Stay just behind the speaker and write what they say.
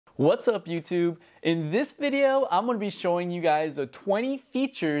What's up YouTube? In this video, I'm going to be showing you guys the 20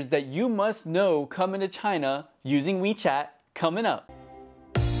 features that you must know coming to China using WeChat coming up.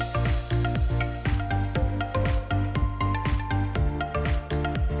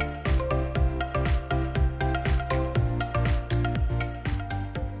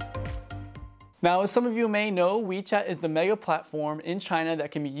 Now, as some of you may know, WeChat is the mega platform in China that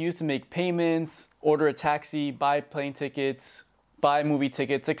can be used to make payments, order a taxi, buy plane tickets, buy movie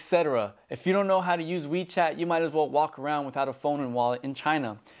tickets, etc. If you don't know how to use WeChat, you might as well walk around without a phone and wallet in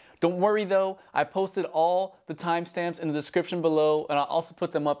China. Don't worry though, I posted all the timestamps in the description below, and I'll also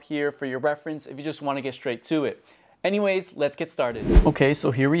put them up here for your reference if you just want to get straight to it. Anyways, let's get started. Okay, so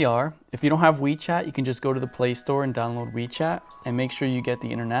here we are. If you don't have WeChat, you can just go to the Play Store and download WeChat and make sure you get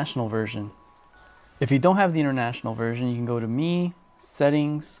the international version. If you don't have the international version, you can go to Me,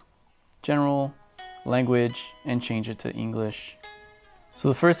 Settings, General, Language, and change it to English. So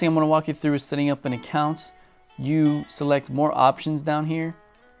the first thing I'm going to walk you through is setting up an account. You select more options down here,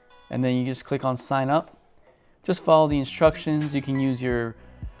 and then you just click on sign up. Just follow the instructions. You can use your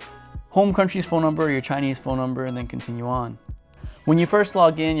home country's phone number or your Chinese phone number, and then continue on. When you first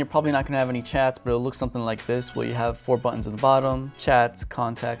log in, you're probably not going to have any chats, but it'll look something like this, where you have 4 buttons at the bottom: Chats,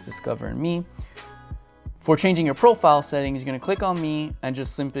 Contacts, Discover, and Me. For changing your profile settings, you're going to click on Me and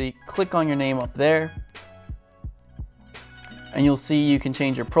just simply click on your name up there. And you'll see you can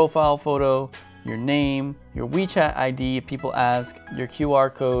change your profile photo, your name, your WeChat ID if people ask, your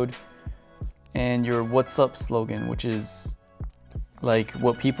QR code, and your What's Up slogan, which is like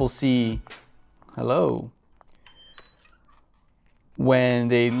what people see, hello, when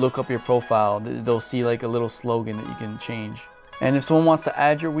they look up your profile. They'll see like a little slogan that you can change. And if someone wants to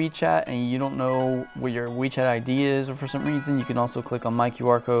add your WeChat and you don't know what your WeChat ID is, or for some reason, you can also click on My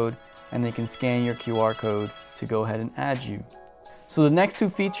QR Code and they can scan your QR code to go ahead and add you. So the next 2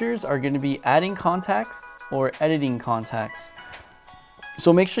 features are going to be adding contacts or editing contacts.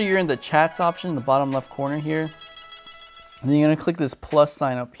 So make sure you're in the chats option in the bottom left corner here. And then you're going to click this plus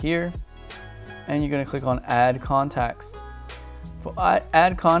sign up here, and you're going to click on add contacts. For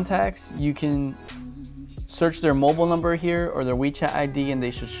add contacts, you can search their mobile number here or their WeChat ID and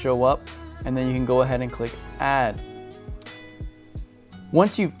they should show up, and then you can go ahead and click add.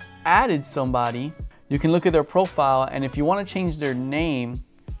 Once you've added somebody, you can look at their profile, and if you want to change their name,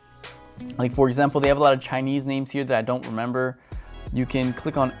 like for example, they have a lot of Chinese names here that I don't remember, you can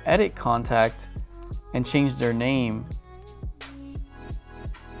click on edit contact and change their name.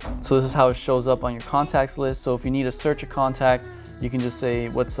 So this is how it shows up on your contacts list. So if you need to search a contact, you can just say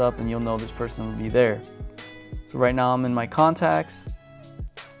what's up and you'll know this person will be there. So right now I'm in my contacts,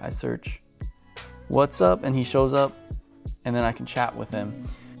 I search what's up and he shows up, and then I can chat with him.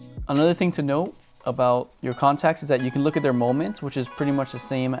 Another thing to note about your contacts is that you can look at their moments, which is pretty much the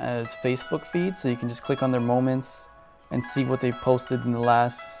same as Facebook feed. So you can just click on their moments and see what they've posted in the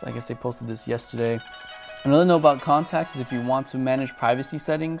last, I guess they posted this yesterday. Another note about contacts is if you want to manage privacy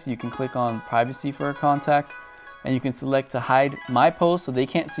settings, you can click on privacy for a contact, and you can select to hide my post so they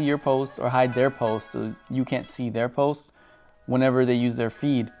can't see your post, or hide their post so you can't see their post whenever they use their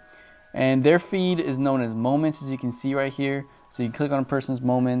feed. And their feed is known as moments, as you can see right here. So you click on a person's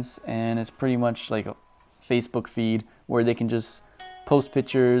moments and it's pretty much like a Facebook feed where they can just post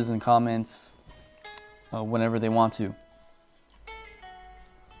pictures and comments whenever they want to.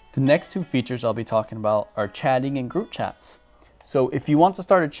 The next 2 features I'll be talking about are chatting and group chats. So if you want to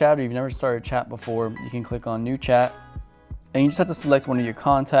start a chat or you've never started a chat before, you can click on new chat and you just have to select one of your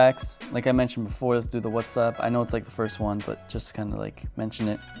contacts. Like I mentioned before, let's do the WhatsApp. I know it's like the first one, but just kind of like mention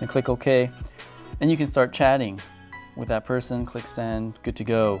it and click OK. And you can start chatting with that person. Click send, good to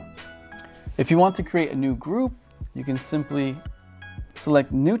go. If you want to create a new group, you can simply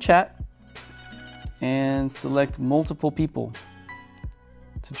select new chat and select multiple people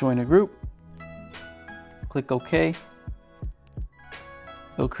to join a group. Click OK.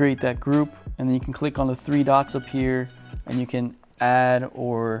 It'll create that group, and then you can click on the 3 dots up here and you can add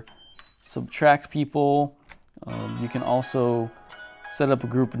or subtract people. You can also set up a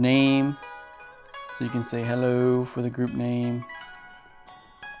group name. So you can say hello for the group name.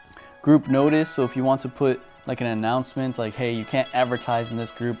 Group notice, so if you want to put like an announcement like, hey, you can't advertise in this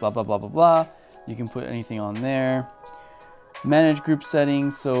group, blah, blah, blah, blah, blah, you can put anything on there. Manage group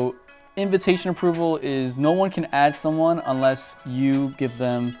settings, so invitation approval is no one can add someone unless you give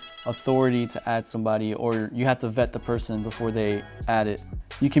them authority to add somebody, or you have to vet the person before they add it.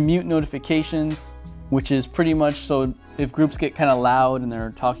 You can mute notifications, which is pretty much so if groups get kind of loud and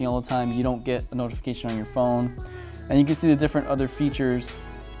they're talking all the time, you don't get a notification on your phone. And you can see the different other features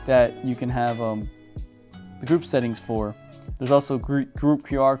that you can have the group settings for. There's also group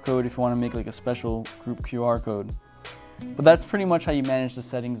QR code if you want to make like a special group QR code. But that's pretty much how you manage the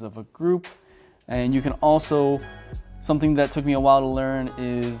settings of a group. And you can also, something that took me a while to learn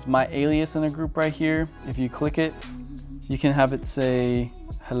is my alias in a group right here. If you click it, you can have it say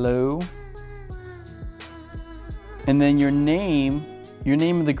hello. And then your name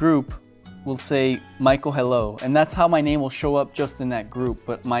of the group will say Michael Hello. And that's how my name will show up just in that group,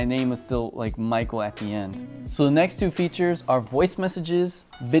 but my name is still like Michael at the end. So the next two features are voice messages,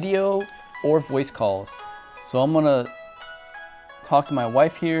 video, or voice calls. So I'm gonna talk to my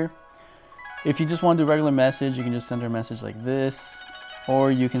wife here. If you just want to do regular message, you can just send her a message like this,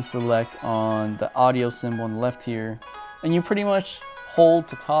 or you can select on the audio symbol on the left here, and you pretty much hold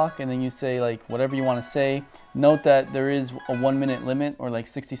to talk, and then you say like whatever you want to say. Note that there is a 1 minute limit or like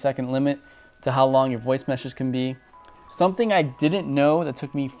 60-second limit to how long your voice message can be. Something I didn't know that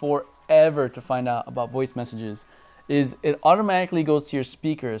took me forever to find out about voice messages is it automatically goes to your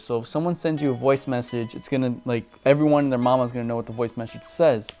speaker. So if someone sends you a voice message, it's gonna, like, everyone and their mama's gonna know what the voice message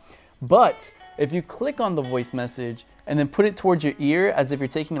says. But if you click on the voice message and then put it towards your ear as if you're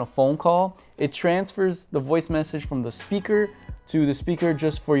taking a phone call, it transfers the voice message from the speaker to the speaker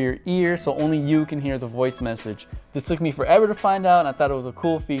just for your ear, so only you can hear the voice message. This took me forever to find out, and I thought it was a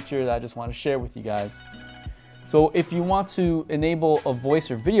cool feature that I just want to share with you guys. So if you want to enable a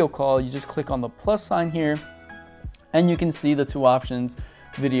voice or video call, you just click on the plus sign here, and you can see the two options,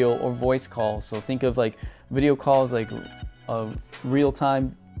 video or voice call. So think of like video calls like a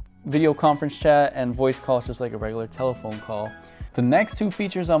real-time video conference chat, and voice calls just like a regular telephone call. The next two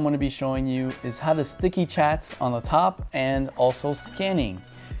features I'm going to be showing you is how to sticky chats on the top and also scanning.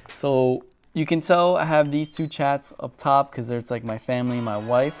 So you can tell I have these two chats up top because there's like my family, my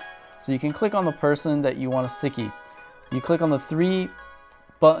wife. So you can click on the person that you want to sticky. You click on the three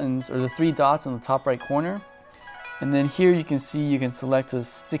buttons or the three dots in the top right corner. And then here you can see you can select to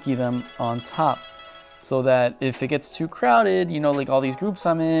sticky them on top, so that if it gets too crowded, you know, like all these groups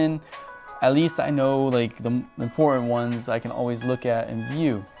I'm in, at least I know like the important ones I can always look at and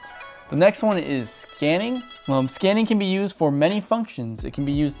view. The next one is scanning. Scanning can be used for many functions. It can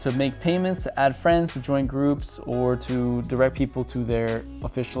be used to make payments, to add friends, to join groups, or to direct people to their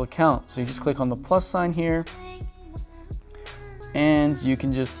official account. So you just click on the plus sign here, and you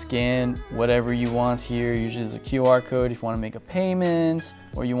can just scan whatever you want here. Usually there's a QR code if you want to make a payment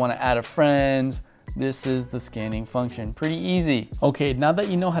or you want to add a friend. This is the scanning function. Pretty easy. Okay, now that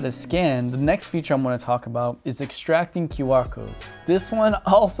you know how to scan, the next feature I'm going to talk about is extracting QR codes. This one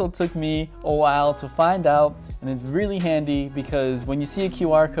also took me a while to find out, and it's really handy because when you see a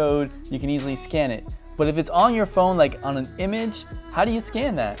QR code, you can easily scan it. But if it's on your phone, like on an image, how do you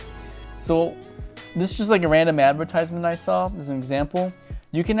scan that? So this is just like a random advertisement I saw. This is an example.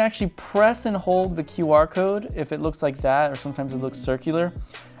 You can actually press and hold the QR code if it looks like that, or sometimes it looks circular.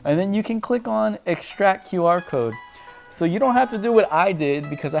 And then you can click on extract QR code. So you don't have to do what I did,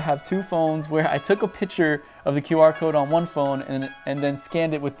 because I have two phones where I took a picture of the QR code on one phone and then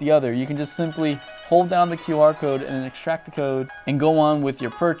scanned it with the other. You can just simply hold down the QR code and then extract the code and go on with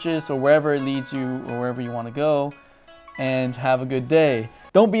your purchase or wherever it leads you or wherever you want to go, and have a good day.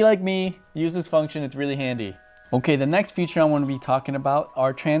 Don't be like me, use this function, it's really handy. Okay, the next feature I want to be talking about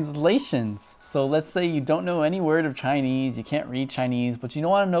are translations. So let's say you don't know any word of Chinese, you can't read Chinese, but you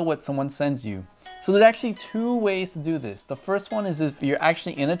don't want to know what someone sends you. So there's actually two ways to do this. The first one is if you're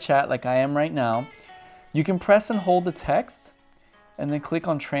actually in a chat like I am right now, you can press and hold the text and then click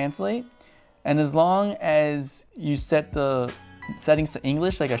on translate. And as long as you set the settings to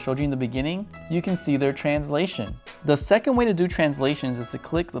English like I showed you in the beginning, you can see their translation. The second way to do translations is to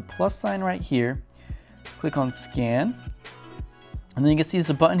click the plus sign right here, click on scan, and then you can see there's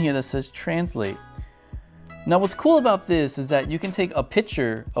a button here that says translate. Now what's cool about this is that you can take a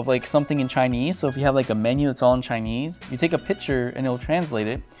picture of like something in Chinese. So if you have like a menu that's all in Chinese, you take a picture and it'll translate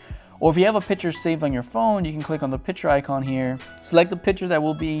it. Or if you have a picture saved on your phone, you can click on the picture icon here, select the picture that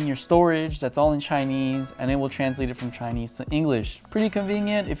will be in your storage that's all in Chinese, and it will translate it from Chinese to English. Pretty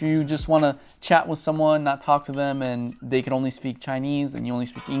convenient if you just want to chat with someone, not talk to them, and they can only speak Chinese and you only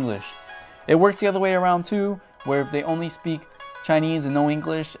speak English. It works the other way around too, where if they only speak Chinese and no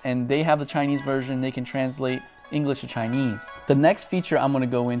English and they have the Chinese version, they can translate English to Chinese. The next feature I'm going to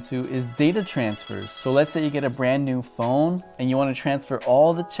go into is data transfers. So let's say you get a brand new phone and you want to transfer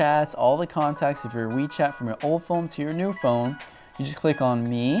all the chats, all the contacts of your WeChat from your old phone to your new phone. You just click on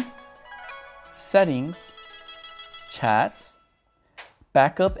Me, Settings, Chats,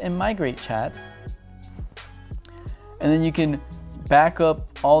 Backup and Migrate Chats, and then you can back up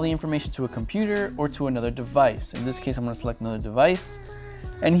all the information to a computer or to another device. In this case, I'm going to select another device.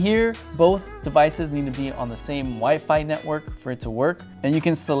 And here, both devices need to be on the same Wi-Fi network for it to work. And you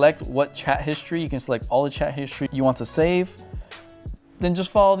can select what chat history, you can select all the chat history you want to save. Then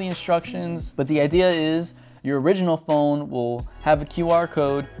just follow the instructions. But the idea is your original phone will have a QR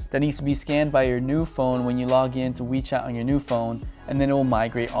code that needs to be scanned by your new phone when you log in to WeChat on your new phone, and then it will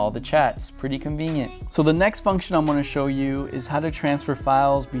migrate all the chats. Pretty convenient. So the next function I'm going to show you is how to transfer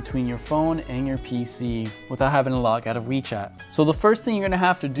files between your phone and your PC without having to log out of WeChat. So the first thing you're going to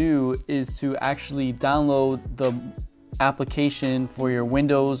have to do is to actually download the application for your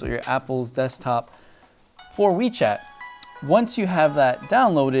Windows or your Apple's desktop for WeChat. Once you have that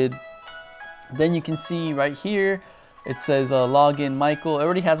downloaded, then you can see right here, it says login Michael. It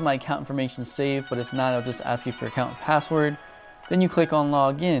already has my account information saved, but if not, I'll just ask you for account and password. Then you click on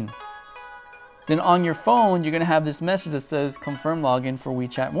login. Then on your phone, you're gonna have this message that says confirm login for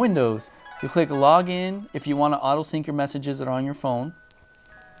WeChat Windows. You click login if you wanna auto sync your messages that are on your phone.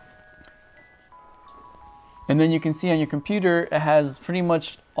 And then you can see on your computer, it has pretty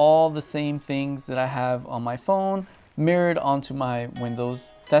much all the same things that I have on my phone mirrored onto my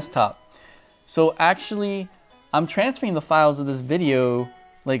Windows desktop. So actually, I'm transferring the files of this video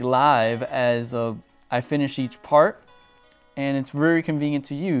like live as I finish each part, and it's very convenient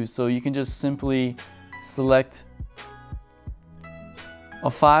to use. So you can just simply select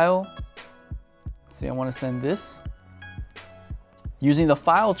a file. Say I want to send this. Using the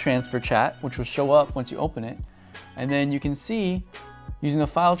file transfer chat, which will show up once you open it. And then you can see, using the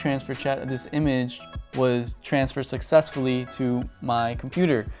file transfer chat, that this image was transferred successfully to my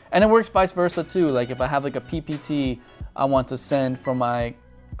computer. And it works vice versa too. Like if I have like a PPT I want to send from my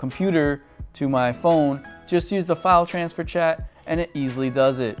computer to my phone, just use the file transfer chat and it easily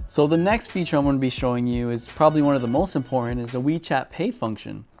does it. So the next feature I'm going to be showing you is probably one of the most important, is the WeChat Pay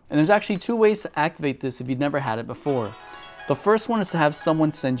function. And there's actually two ways to activate this if you've never had it before. The first one is to have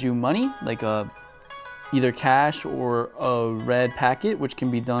someone send you money, like either cash or a red packet, which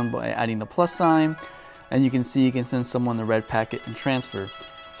can be done by adding the plus sign. And you can see you can send someone the red packet and transfer.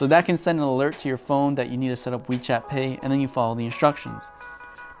 So that can send an alert to your phone that you need to set up WeChat Pay, and then you follow the instructions.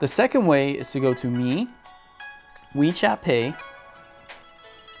 The second way is to go to Me, WeChat Pay,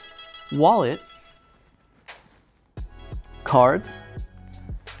 Wallet, Cards,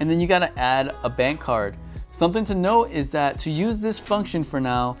 and then you gotta add a bank card. Something to note is that to use this function for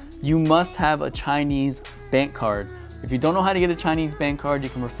now, you must have a Chinese bank card. If you don't know how to get a Chinese bank card, you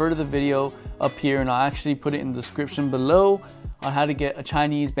can refer to the video up here, and I'll actually put it in the description below on how to get a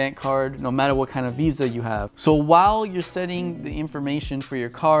Chinese bank card no matter what kind of visa you have. So while you're setting the information for your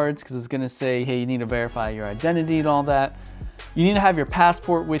cards, because it's gonna say, hey, you need to verify your identity and all that, you need to have your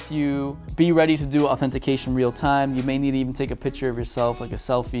passport with you. Be ready to do authentication real time. You may need to even take a picture of yourself, like a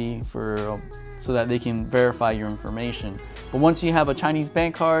selfie, so that they can verify your information. But once you have a Chinese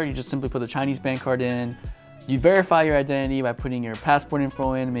bank card, you just simply put the Chinese bank card in. You verify your identity by putting your passport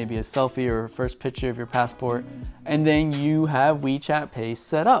info in, maybe a selfie or a first picture of your passport, and then you have WeChat Pay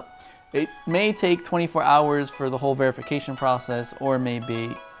set up. It may take 24 hours for the whole verification process, or it may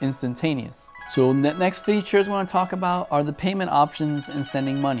be instantaneous. So the next features we want to talk about are the payment options and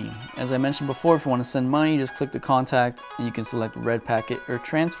sending money. As I mentioned before, if you want to send money, just click the contact and you can select red packet or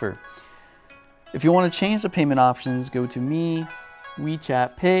transfer. If you want to change the payment options, go to Me,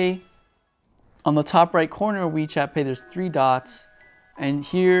 WeChat Pay. On the top right corner of WeChat Pay, there's 3 dots. And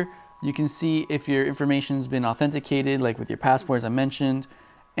here you can see if your information has been authenticated, like with your passport, as I mentioned,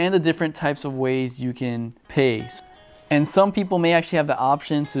 and the different types of ways you can pay. And some people may actually have the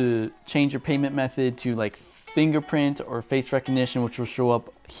option to change your payment method to like fingerprint or face recognition, which will show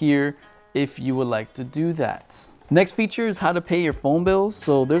up here if you would like to do that. Next feature is how to pay your phone bills.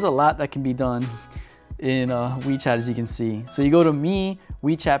 So there's a lot that can be done in WeChat, as you can see. So you go to Me,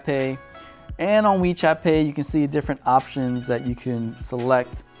 WeChat Pay, and on WeChat Pay, you can see different options that you can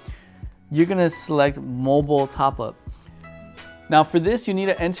select. You're gonna select mobile top up. Now for this, you need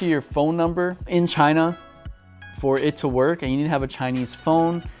to enter your phone number in China for it to work, and you need to have a Chinese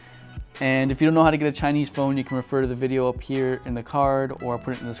phone. And if you don't know how to get a Chinese phone, you can refer to the video up here in the card, or I'll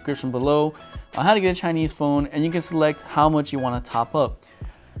put it in the description below on how to get a Chinese phone, and you can select how much you want to top up.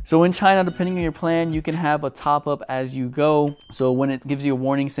 So in China, depending on your plan, you can have a top up as you go. So when it gives you a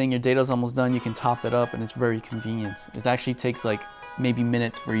warning saying your data is almost done, you can top it up, and it's very convenient. It actually takes like maybe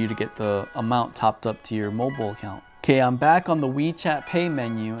minutes for you to get the amount topped up to your mobile account. Okay, I'm back on the WeChat Pay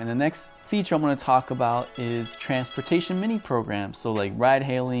menu, and the next feature I'm going to talk about is transportation mini programs. So like ride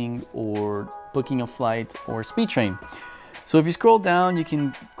hailing or booking a flight or speed train. So if you scroll down, you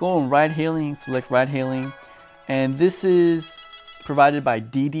can go on ride hailing, select ride hailing, and this is provided by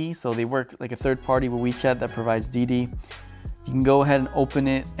Didi. So they work like a third party with WeChat that provides Didi. you can go ahead and open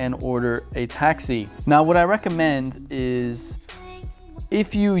it and order a taxi. Now, what I recommend is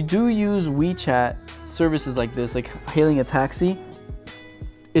if you do use WeChat services like this, like hailing a taxi,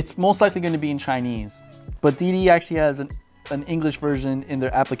 it's most likely going to be in Chinese. But Didi actually has an English version in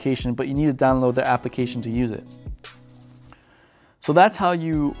their application, but you need to download their application to use it. So that's how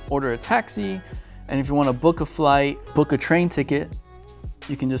you order a taxi. And if you want to book a flight, book a train ticket,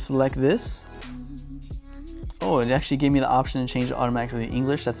 you can just select this. Oh, it actually gave me the option to change it automatically to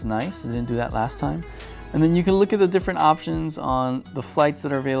English. That's nice. I didn't do that last time. And then you can look at the different options on the flights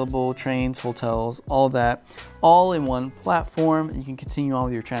that are available, trains, hotels, all that, all in one platform. You can continue on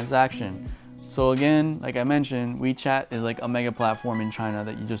with your transaction. So again, like I mentioned, WeChat is like a mega platform in China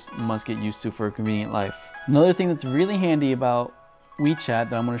that you just must get used to for a convenient life. Another thing that's really handy about WeChat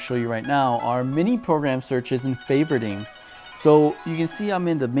that I'm going to show you right now are mini program searches and favoriting. So you can see I'm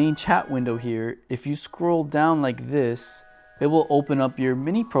in the main chat window here. If you scroll down like this, it will open up your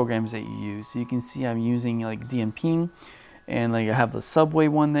mini programs that you use. So you can see I'm using like DMP, and like I have the subway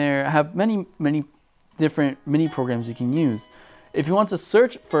one there. I have many different mini programs you can use. If you want to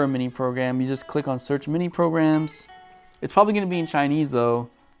search for a mini program, you just click on search mini programs. It's probably going to be in Chinese though,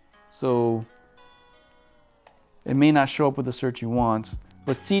 so it may not show up with the search you want.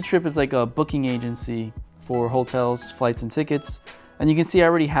 But Ctrip is like a booking agency for hotels, flights, and tickets. And you can see I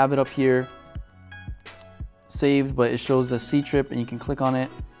already have it up here saved, but it shows the Ctrip, and you can click on it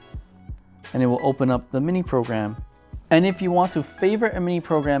and it will open up the mini program. And if you want to favorite a mini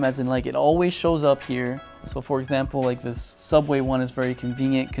program, as in like it always shows up here. So for example, like this subway one is very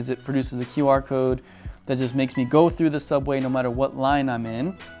convenient because it produces a QR code that just makes me go through the subway no matter what line I'm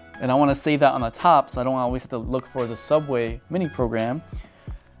in. And I want to save that on the top so I don't always have to look for the subway mini program.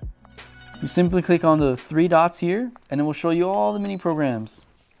 You simply click on the three dots here and it will show you all the mini programs,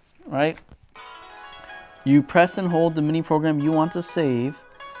 right? You press and hold the mini program you want to save,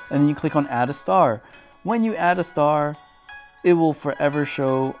 and then you click on add a star. When you add a star, it will forever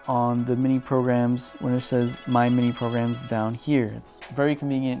show on the mini programs when it says my mini programs down here. It's very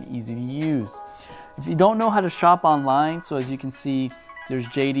convenient and easy to use. If you don't know how to shop online, so as you can see, there's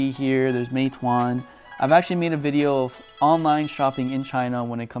JD here, there's Meituan. I've actually made a video of online shopping in China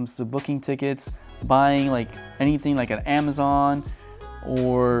when it comes to booking tickets, buying like anything like at Amazon,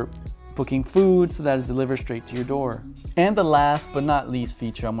 or booking food so that it's delivered straight to your door. And the last but not least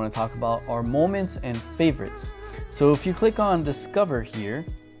feature I'm going to talk about are moments and favorites. So if you click on discover here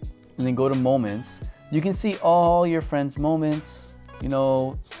and then go to moments, you can see all your friends' moments, you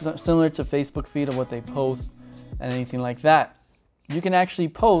know, similar to Facebook feed of what they post and anything like that. You can actually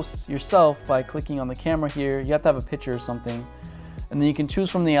post yourself by clicking on the camera here. You have to have a picture or something, and then you can choose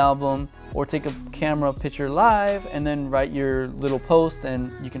from the album or take a camera picture live and then write your little post,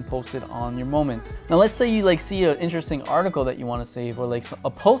 and you can post it on your moments. Now let's say you like see an interesting article that you want to save, or like a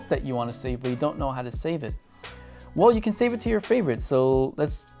post that you want to save but you don't know how to save it. Well, you can save it to your favorites. So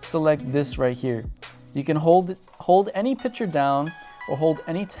let's select this right here. You can hold any picture down or hold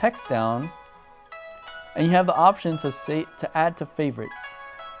any text down, and you have the option to add to favorites.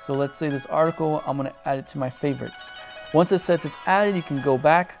 So let's say this article, I'm going to add it to my favorites. Once it says it's added, you can go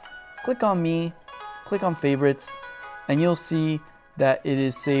back, click on me, click on favorites, and you'll see that it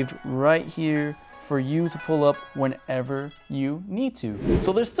is saved right here for you to pull up whenever you need to.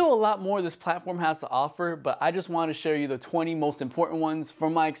 So there's still a lot more this platform has to offer, but I just wanted to share you the 20 most important ones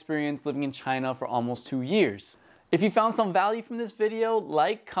from my experience living in China for almost 2 years. If you found some value from this video,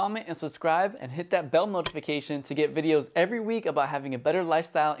 like, comment, and subscribe, and hit that bell notification to get videos every week about having a better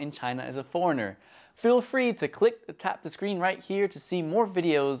lifestyle in China as a foreigner. Feel free to tap the screen right here to see more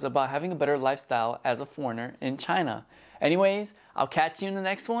videos about having a better lifestyle as a foreigner in China. Anyways, I'll catch you in the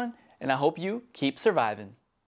next one, and I hope you keep surviving.